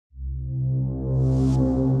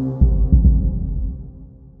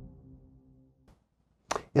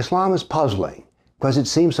Islam is puzzling because it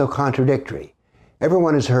seems so contradictory.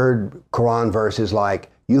 Everyone has heard Quran verses like,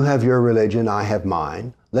 "You have your religion, I have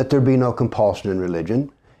mine. Let there be no compulsion in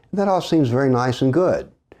religion." That all seems very nice and good.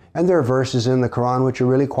 And there are verses in the Quran which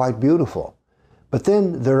are really quite beautiful. But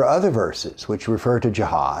then there are other verses which refer to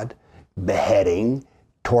jihad, beheading,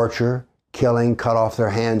 torture, killing, cut off their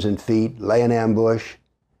hands and feet, lay in ambush.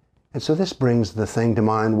 And so this brings the thing to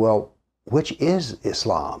mind, well, which is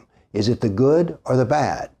Islam? Is it the good or the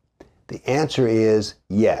bad? The answer is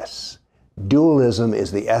yes. Dualism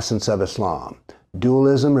is the essence of Islam.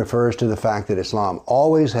 Dualism refers to the fact that Islam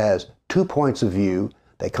always has two points of view,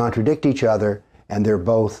 they contradict each other, and they're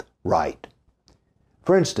both right.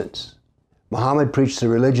 For instance, Muhammad preached the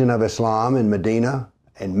religion of Islam in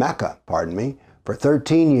Mecca, for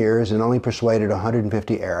 13 years and only persuaded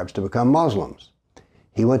 150 Arabs to become Muslims.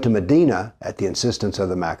 He went to Medina at the insistence of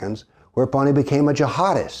the Meccans, whereupon he became a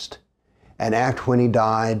jihadist. And after when he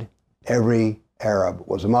died, every Arab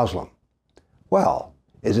was a Muslim. Well,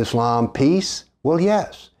 is Islam peace? Well,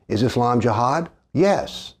 yes. Is Islam jihad?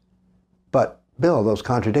 Yes. But, Bill, those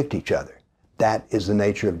contradict each other. That is the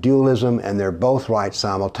nature of dualism, and they're both right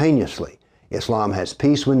simultaneously. Islam has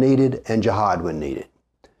peace when needed and jihad when needed.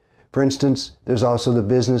 For instance, there's also the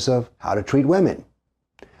business of how to treat women.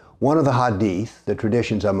 One of the hadith, the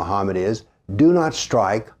traditions of Muhammad is, do not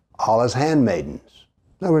strike Allah's handmaidens.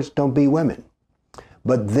 In other words, don't beat women.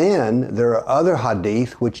 But then there are other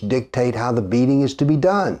hadith which dictate how the beating is to be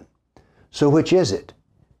done. So which is it?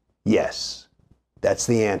 Yes, that's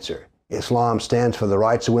the answer. Islam stands for the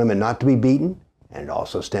rights of women not to be beaten, and it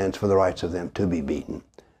also stands for the rights of them to be beaten.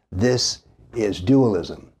 This is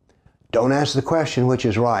dualism. Don't ask the question which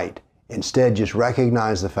is right. Instead, just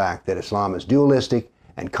recognize the fact that Islam is dualistic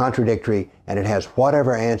and contradictory, and it has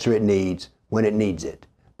whatever answer it needs when it needs it.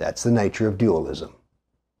 That's the nature of dualism.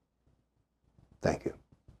 Thank you.